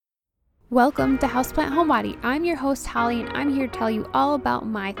Welcome to Houseplant Homebody. I'm your host, Holly, and I'm here to tell you all about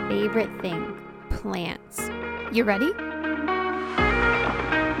my favorite thing, plants. You ready?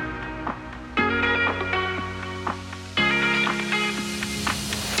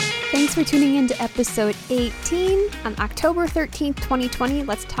 Thanks for tuning in to episode 18. On October 13th, 2020,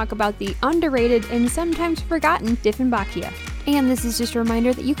 let's talk about the underrated and sometimes forgotten Dieffenbachia. And this is just a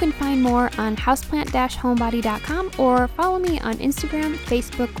reminder that you can find more on houseplant-homebody.com or follow me on Instagram,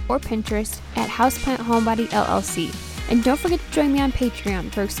 Facebook, or Pinterest at Houseplant Homebody LLC. And don't forget to join me on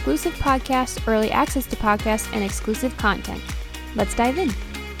Patreon for exclusive podcasts, early access to podcasts, and exclusive content. Let's dive in.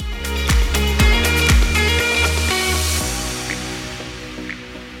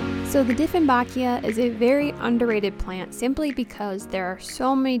 So the Dieffenbachia is a very underrated plant simply because there are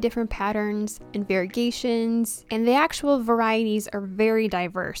so many different patterns and variegations, and the actual varieties are very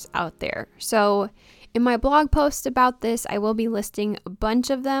diverse out there. So in my blog post about this, I will be listing a bunch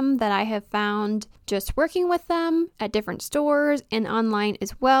of them that I have found just working with them at different stores and online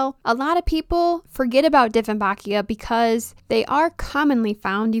as well. A lot of people forget about Dieffenbachia because they are commonly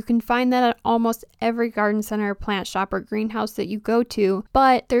found. You can find that at almost every garden center, plant shop, or greenhouse that you go to,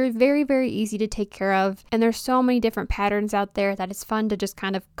 but they're very, very easy to take care of. And there's so many different patterns out there that it's fun to just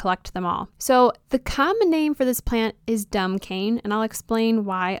kind of collect them all. So the common name for this plant is dumb cane, and I'll explain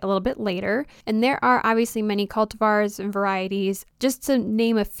why a little bit later. And there are obviously many cultivars and varieties. Just to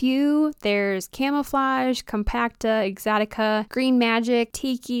name a few, there's Camouflage, Compacta, Exotica, Green Magic,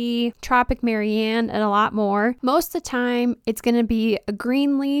 Tiki, Tropic Marianne, and a lot more. Most of the time, it's going to be a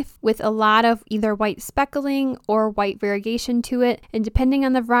green leaf with a lot of either white speckling or white variegation to it. And depending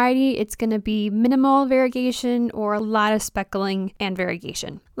on the variety, it's going to be minimal variegation or a lot of speckling and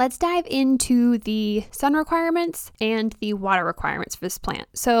variegation. Let's dive into the sun requirements and the water requirements for this plant.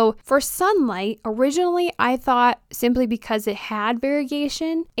 So for sunlight, originally I thought simply because it had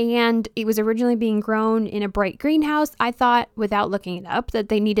variegation and it was originally being grown in a bright greenhouse, I thought without looking it up that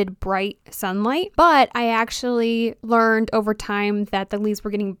they needed bright sunlight. But I actually learned over time that the leaves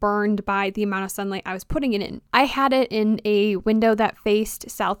were getting burned by the amount of sunlight I was putting it in. I had it in a window that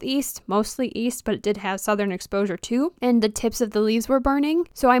faced southeast, mostly east, but it did have southern exposure too, and the tips of the leaves were burning.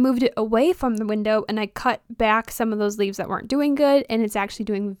 So I moved it away from the window and I cut back some of those leaves that weren't doing good, and it's actually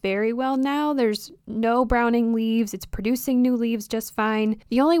doing very well now. There's no browning leaves. It's producing new leaves just fine.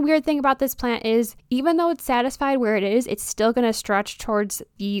 The only weird thing about this plant is even though it's satisfied where it is, it's still going to stretch towards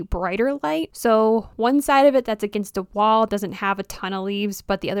the brighter light. So one side of it that's against a wall doesn't have a ton of leaves,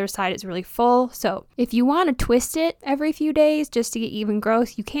 but the other side is really full. So if you want to twist it every few days just to get even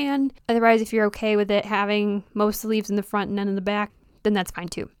growth, you can. Otherwise, if you're okay with it having most of the leaves in the front and none in the back, then that's fine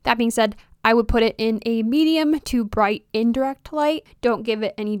too. That being said, I would put it in a medium to bright indirect light. Don't give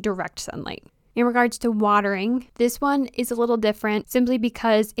it any direct sunlight. In regards to watering, this one is a little different simply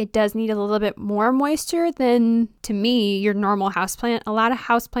because it does need a little bit more moisture than, to me, your normal houseplant. A lot of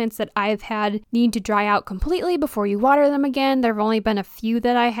houseplants that I've had need to dry out completely before you water them again. There have only been a few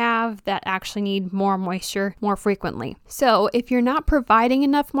that I have that actually need more moisture more frequently. So if you're not providing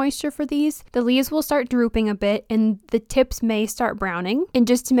enough moisture for these, the leaves will start drooping a bit and the tips may start browning. And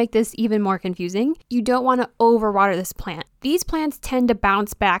just to make this even more confusing, you don't want to overwater this plant. These plants tend to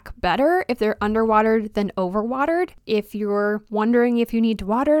bounce back better if they're underwatered than overwatered. If you're wondering if you need to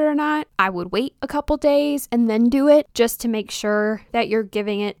water it or not, I would wait a couple days and then do it just to make sure that you're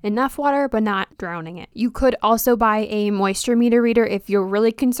giving it enough water but not drowning it. You could also buy a moisture meter reader if you're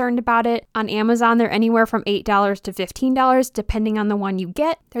really concerned about it. On Amazon, they're anywhere from $8 to $15 depending on the one you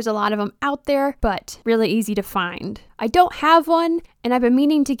get. There's a lot of them out there, but really easy to find. I don't have one and I've been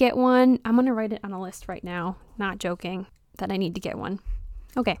meaning to get one. I'm going to write it on a list right now, not joking, that I need to get one.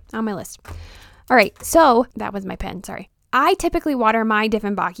 Okay, on my list. All right, so that was my pen, sorry. I typically water my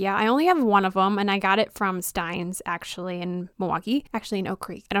Dieffenbachia. I only have one of them, and I got it from Stein's, actually, in Milwaukee. Actually, in Oak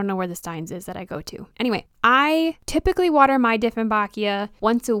Creek. I don't know where the Stein's is that I go to. Anyway, I typically water my Dieffenbachia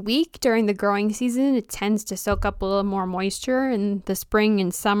once a week during the growing season. It tends to soak up a little more moisture in the spring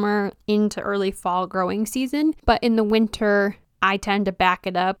and summer into early fall growing season. But in the winter, I tend to back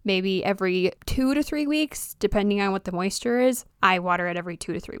it up maybe every 2 to 3 weeks, depending on what the moisture is. I water it every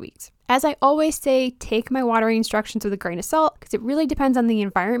 2 to 3 weeks. As I always say, take my watering instructions with a grain of salt because it really depends on the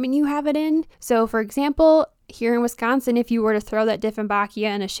environment you have it in. So for example, here in Wisconsin, if you were to throw that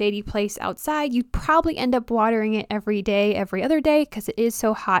Dieffenbachia in a shady place outside, you'd probably end up watering it every day, every other day because it is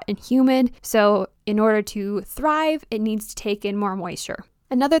so hot and humid. So in order to thrive, it needs to take in more moisture.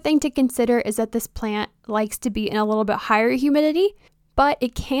 Another thing to consider is that this plant likes to be in a little bit higher humidity, but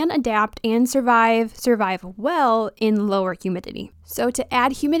it can adapt and survive well in lower humidity. So to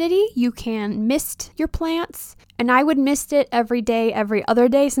add humidity, you can mist your plants and I would mist it every day, every other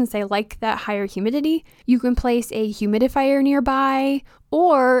day since I like that higher humidity. You can place a humidifier nearby,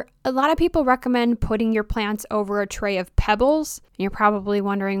 or a lot of people recommend putting your plants over a tray of pebbles. And you're probably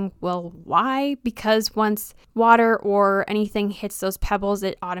wondering, well, why? Because once water or anything hits those pebbles,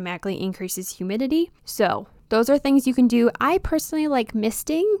 it automatically increases humidity. So those are things you can do. I personally like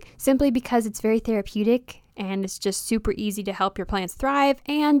misting simply because it's very therapeutic and it's just super easy to help your plants thrive.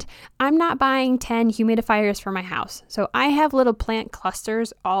 And I'm not buying 10 humidifiers for my house. So I have little plant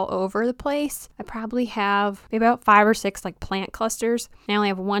clusters all over the place. I probably have maybe about 5 or 6 like plant clusters. I only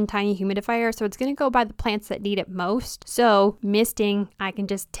have one tiny humidifier, so it's going to go by the plants that need it most. So misting, I can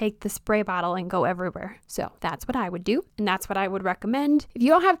just take the spray bottle and go everywhere. So that's what I would do, and that's what I would recommend. If you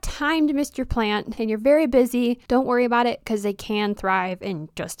don't have time to mist your plant and you're very busy, don't worry about it because they can thrive in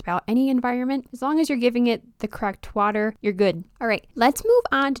just about any environment. As long as you're giving it the correct water, you're good. All right, let's move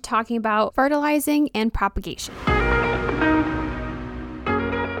on to talking about fertilizing and propagation.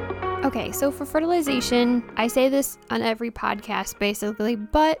 Okay, so for fertilization, I say this on every podcast basically,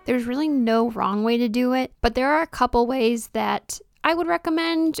 but there's really no wrong way to do it. But there are a couple ways that I would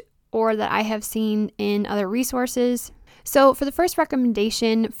recommend or that I have seen in other resources. So for the first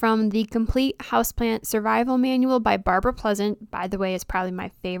recommendation from the Complete Houseplant Survival Manual by Barbara Pleasant, by the way, is probably my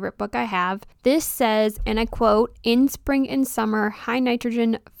favorite book I have. This says, and I quote, "In spring and summer, high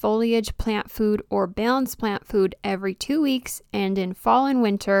nitrogen foliage plant food or balanced plant food every 2 weeks, and in fall and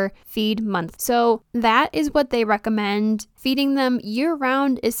winter, feed monthly." So that is what they recommend. Feeding them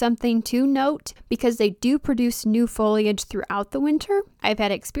year-round is something to note because they do produce new foliage throughout the winter. I've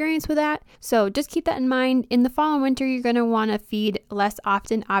had experience with that, so just keep that in mind. In the fall and winter, you're going to want to feed less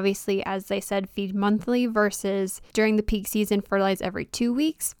often. Obviously, as they said, feed monthly versus during the peak season, fertilize every 2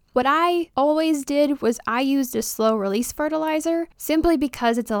 weeks. What I always did was I used a slow release fertilizer simply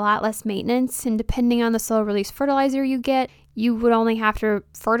because it's a lot less maintenance, and depending on the slow release fertilizer you get, you would only have to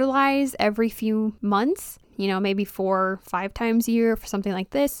fertilize every few months. Maybe 4 or 5 times a year for something like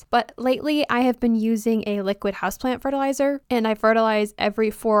this. But lately I have been using a liquid houseplant fertilizer, and I fertilize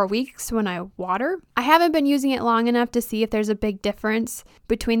every 4 weeks when I water. I haven't been using it long enough to see if there's a big difference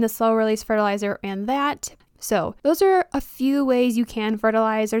between the slow release fertilizer and that. So those are a few ways you can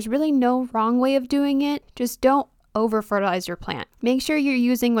fertilize. There's really no wrong way of doing it. Just don't over fertilize your plant. Make sure you're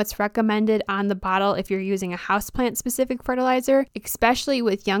using what's recommended on the bottle if you're using a houseplant specific fertilizer, especially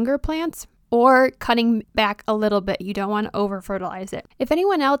with younger plants, or cutting back a little bit. You don't want to over fertilize it. If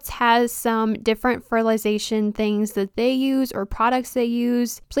anyone else has some different fertilization things that they use or products they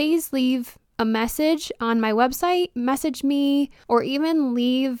use, please leave a message on my website, message me, or even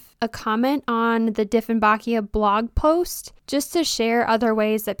leave a comment on the Dieffenbachia blog post just to share other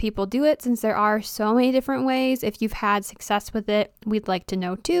ways that people do it, since there are so many different ways. If you've had success with it, we'd like to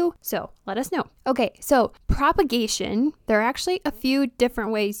know too, so let us know. Okay, so propagation, there are actually a few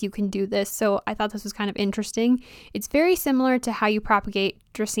different ways you can do this, so I thought this was kind of interesting. It's very similar to how you propagate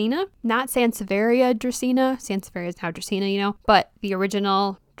Dracaena, not Sansevieria Dracaena. Sansevieria is now Dracaena, but the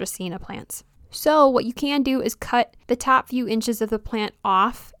original Dracaena plants. So what you can do is cut the top few inches of the plant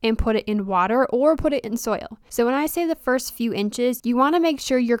off and put it in water or put it in soil. So when I say the first few inches, you want to make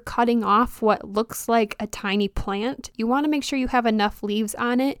sure you're cutting off what looks like a tiny plant. You want to make sure you have enough leaves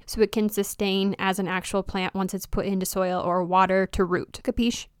on it so it can sustain as an actual plant once it's put into soil or water to root.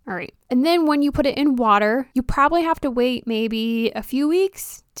 Capiche? All right. And then when you put it in water, you probably have to wait maybe a few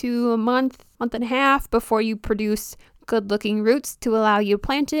weeks to a month and a half before you produce good looking roots to allow you to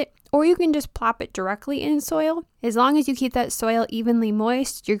plant it. Or you can just plop it directly in soil. As long as you keep that soil evenly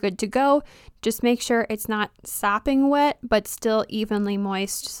moist, you're good to go. Just make sure it's not sopping wet, but still evenly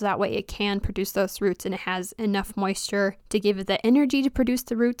moist, so that way it can produce those roots and it has enough moisture to give it the energy to produce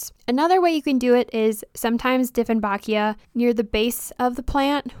the roots. Another way you can do it is sometimes Dieffenbachia near the base of the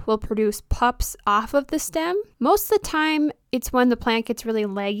plant will produce pups off of the stem. Most of the time, it's when the plant gets really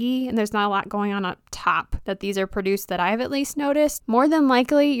leggy and there's not a lot going on up top that these are produced, that I've at least noticed. More than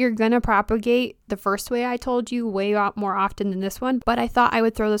likely, you're going to propagate the first way I told you way more often than this one, but I thought I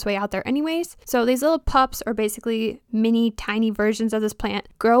would throw this way out there anyways. So these little pups are basically mini tiny versions of this plant,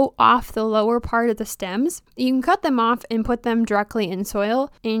 grow off the lower part of the stems. You can cut them off and put them directly in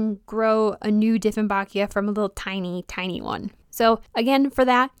soil and grow a new Dieffenbachia from a little tiny one. So again, for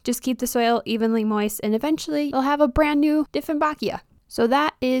that, just keep the soil evenly moist and eventually you'll have a brand new Dieffenbachia. So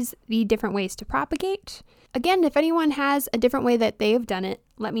that is the different ways to propagate. Again, if anyone has a different way that they've done it,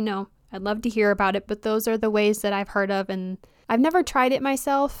 let me know. I'd love to hear about it, but those are the ways that I've heard of, and I've never tried it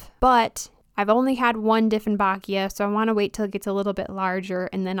myself, but I've only had one Dieffenbachia, so I want to wait till it gets a little bit larger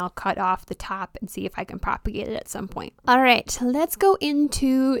and then I'll cut off the top and see if I can propagate it at some point. All right, let's go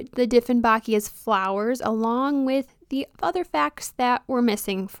into the Dieffenbachia's flowers along with the other facts that were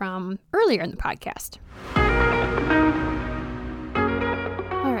missing from earlier in the podcast.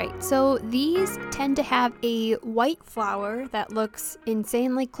 All right, so these tend to have a white flower that looks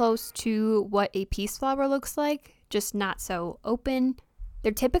insanely close to what a peace flower looks like, just not so open.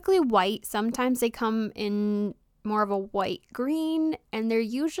 They're typically white. Sometimes they come in more of a white green, and they're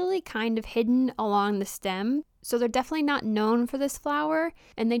usually kind of hidden along the stem. So they're definitely not known for this flower,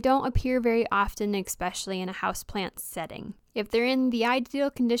 and they don't appear very often, especially in a houseplant setting. If they're in the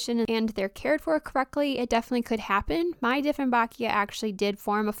ideal condition and they're cared for correctly, it definitely could happen. My Dieffenbachia actually did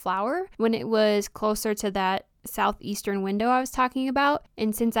form a flower when it was closer to that southeastern window I was talking about,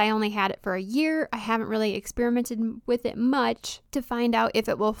 and since I only had it for a year, I haven't really experimented with it much to find out if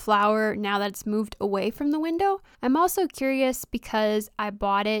it will flower now that it's moved away from the window. I'm also curious because I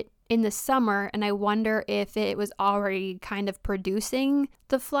bought it in the summer, and I wonder if it was already kind of producing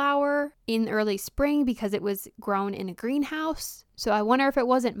the flower in early spring because it was grown in a greenhouse. So I wonder if it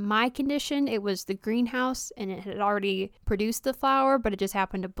wasn't my condition, it was the greenhouse and it had already produced the flower, but it just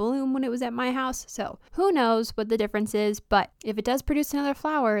happened to bloom when it was at my house. So who knows what the difference is, but if it does produce another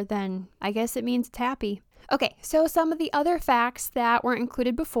flower, then I guess it means it's happy. Okay, so some of the other facts that weren't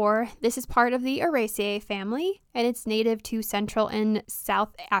included before. This is part of the Araceae family, and it's native to Central and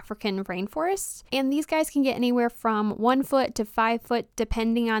South African rainforests. And these guys can get anywhere from 1 foot to 5 foot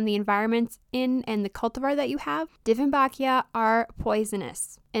depending on the environment in and the cultivar that you have. Dieffenbachia are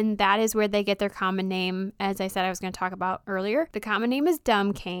poisonous, and that is where they get their common name, as I said I was going to talk about earlier. The common name is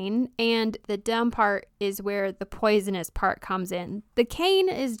dumb cane, and the dumb part is where the poisonous part comes in. The cane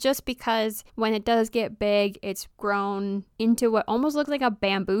is just because when it does get big, it's grown into what almost looks like a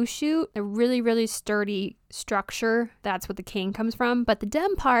bamboo shoot, a really, really sturdy structure. That's what the cane comes from. But the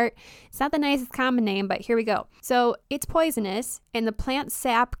dumb part, it's not the nicest common name, but here we go. So it's poisonous, and the plant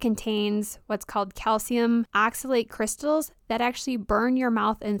sap contains what's called calcium oxalate crystals that actually burn your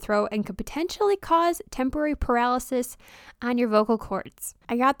mouth and throat and could potentially cause temporary paralysis on your vocal cords.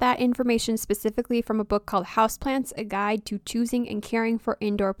 I got that information specifically from a book called Houseplants, A Guide to Choosing and Caring for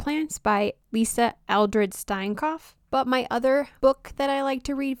Indoor Plants by Lisa Eldred Steinkopf. But my other book that I like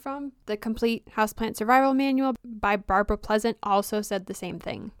to read from, The Complete Houseplant Survival Manual by Barbara Pleasant, also said the same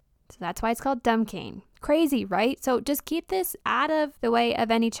thing. So that's why it's called dumb cane. Crazy, right? So just keep this out of the way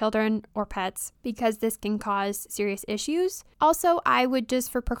of any children or pets because this can cause serious issues. Also, I would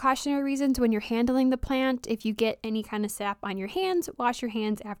just, for precautionary reasons, when you're handling the plant, if you get any kind of sap on your hands, wash your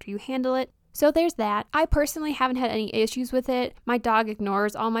hands after you handle it. So there's that. I personally haven't had any issues with it. My dog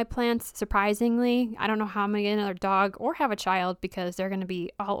ignores all my plants, surprisingly. I don't know how I'm going to get another dog or have a child because they're going to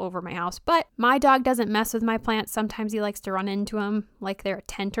be all over my house. But my dog doesn't mess with my plants. Sometimes he likes to run into them like they're a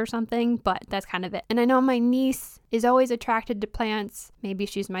tent or something, but that's kind of it. And I know my niece is always attracted to plants. Maybe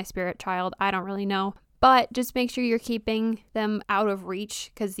she's my spirit child. I don't really know. But just make sure you're keeping them out of reach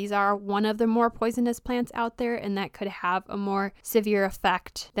because these are one of the more poisonous plants out there, and that could have a more severe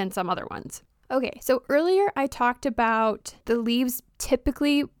effect than some other ones. Okay, so earlier I talked about the leaves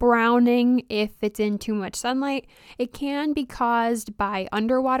typically browning if it's in too much sunlight. It can be caused by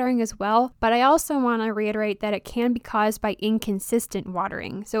underwatering as well, but I also want to reiterate that it can be caused by inconsistent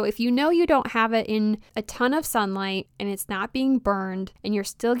watering. So if you know you don't have it in a ton of sunlight and it's not being burned and you're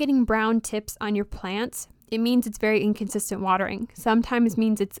still getting brown tips on your plants, it means it's very inconsistent watering. Sometimes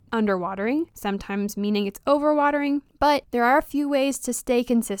means it's underwatering, sometimes meaning it's overwatering, but there are a few ways to stay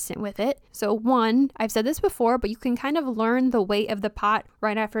consistent with it. So one, I've said this before, but you can kind of learn the weight of the pot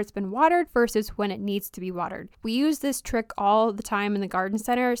right after it's been watered versus when it needs to be watered. We use this trick all the time in the garden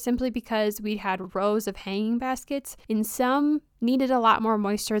center simply because we had rows of hanging baskets, and some needed a lot more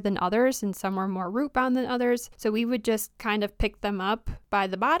moisture than others, and some were more root bound than others. So we would just kind of pick them up by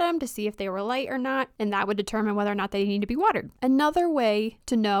the bottom to see if they were light or not, and that would determine whether or not they need to be watered. Another way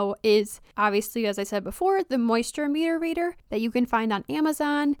to know is, obviously, as I said before, the moisture meter reader that you can find on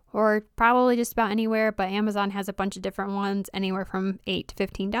Amazon or probably just about anywhere, but Amazon has a bunch of different ones, anywhere from $8 to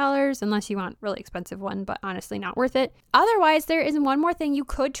 $15, unless you want a really expensive one, but honestly not worth it. Otherwise, there is one more thing you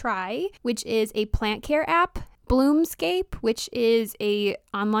could try, which is a plant care app. Bloomscape, which is a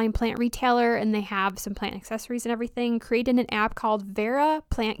online plant retailer, and they have some plant accessories and everything, created an app called Vera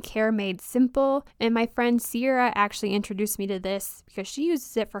Plant Care Made Simple. And my friend Sierra actually introduced me to this because she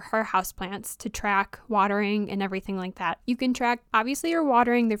uses it for her houseplants to track watering and everything like that. You can track, obviously, your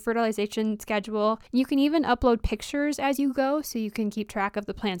watering, their fertilization schedule. You can even upload pictures as you go so you can keep track of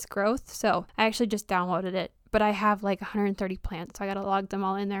the plant's growth. So I actually just downloaded it but I have like 130 plants, so I gotta log them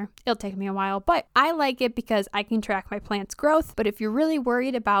all in there. It'll take me a while, but I like it because I can track my plants' growth. But if you're really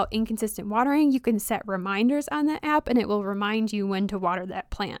worried about inconsistent watering, you can set reminders on the app and it will remind you when to water that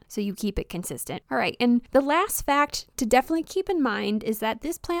plant so you keep it consistent. All right, and the last fact to definitely keep in mind is that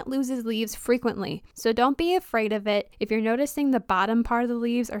this plant loses leaves frequently, so don't be afraid of it. If you're noticing the bottom part of the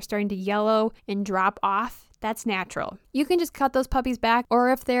leaves are starting to yellow and drop off, that's natural. You can just cut those puppies back,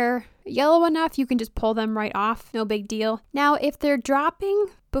 or if they're yellow enough, you can just pull them right off. No big deal. Now, if they're dropping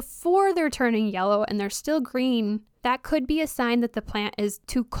before they're turning yellow and they're still green, that could be a sign that the plant is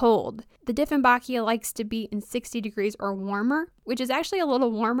too cold. The Dieffenbachia likes to be in 60 degrees or warmer, which is actually a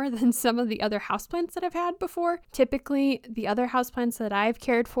little warmer than some of the other houseplants that I've had before. Typically, the other houseplants that I've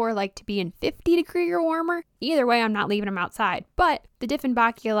cared for like to be in 50 degree or warmer. Either way, I'm not leaving them outside. But the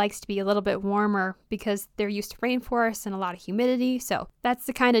Dieffenbachia likes to be a little bit warmer because they're used to rainforests and a lot of humidity. So that's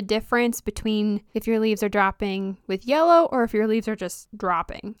the kind of difference between if your leaves are dropping with yellow or if your leaves are just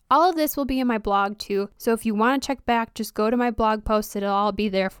dropping. All of this will be in my blog too. So if you want to check back, just go to my blog post. It'll all be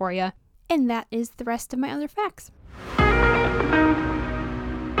there for you. And that is the rest of my other facts.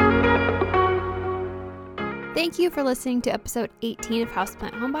 Thank you for listening to episode 18 of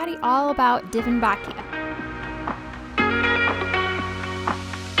Houseplant Homebody, all about Dieffenbachia.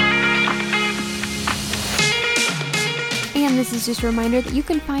 And this is just a reminder that you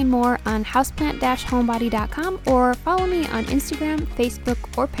can find more on houseplant-homebody.com or follow me on Instagram,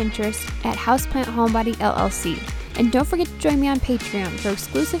 Facebook, or Pinterest at Houseplant Homebody LLC. And don't forget to join me on Patreon for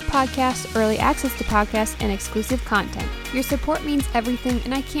exclusive podcasts, early access to podcasts, and exclusive content. Your support means everything,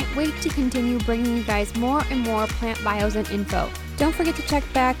 and I can't wait to continue bringing you guys more and more plant bios and info. Don't forget to check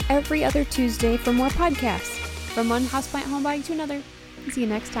back every other Tuesday for more podcasts. From one houseplant homebody to another. See you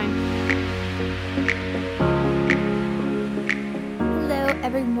next time. Hello,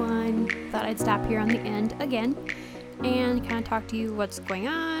 everyone. Thought I'd stop here on the end again and kind of talk to you what's going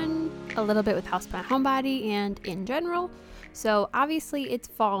on a little bit with Houseplant Homebody and in general. So obviously it's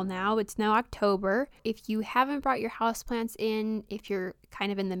fall now. It's now October. If you haven't brought your houseplants in, if you're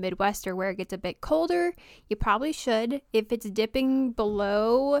kind of in the Midwest or where it gets a bit colder, you probably should. If it's dipping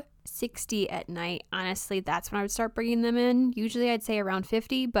below 60 at night, honestly, that's when I would start bringing them in. Usually I'd say around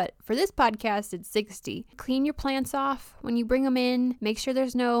 50, but for this podcast, it's 60. Clean your plants off when you bring them in. Make sure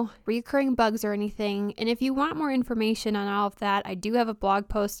there's no recurring bugs or anything. And if you want more information on all of that, I do have a blog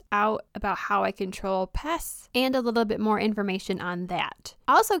post out about how I control pests and a little bit more information on that.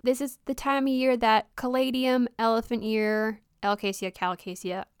 Also, this is the time of year that caladium, elephant ear, Alocasia,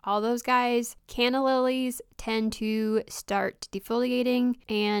 calocasia, all those guys, canna lilies tend to start defoliating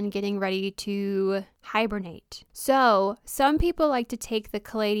and getting ready to hibernate. So some people like to take the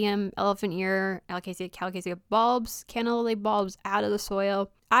caladium, elephant ear, Alocasia, calocasia bulbs, canna lily bulbs out of the soil.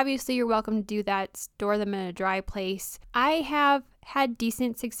 Obviously, you're welcome to do that. Store them in a dry place. I have had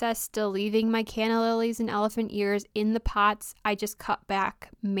decent success still leaving my canna lilies and elephant ears in the pots. I just cut back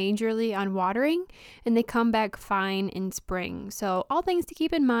majorly on watering and they come back fine in spring. So all things to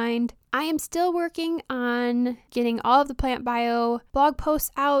keep in mind. I am still working on getting all of the plant bio blog posts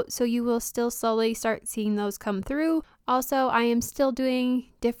out, so you will still slowly start seeing those come through. Also, I am still doing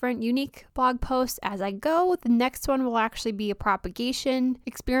different unique blog posts as I go. The next one will actually be a propagation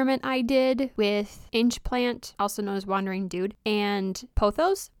experiment I did with Inch Plant, also known as Wandering Dude, and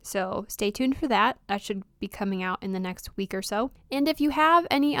Pothos. So stay tuned for that. That should be coming out in the next week or so. And if you have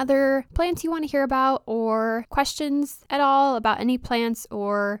any other plants you want to hear about or questions at all about any plants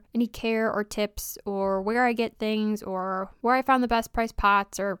or any care or tips or where I get things or where I found the best price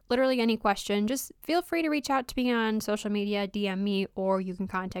pots or literally any question, just feel free to reach out to me on social media, DM me, or you can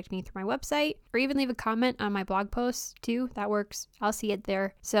contact me through my website or even leave a comment on my blog posts too. That works. I'll see it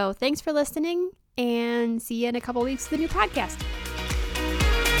there. So thanks for listening and see you in a couple weeks with a new podcast.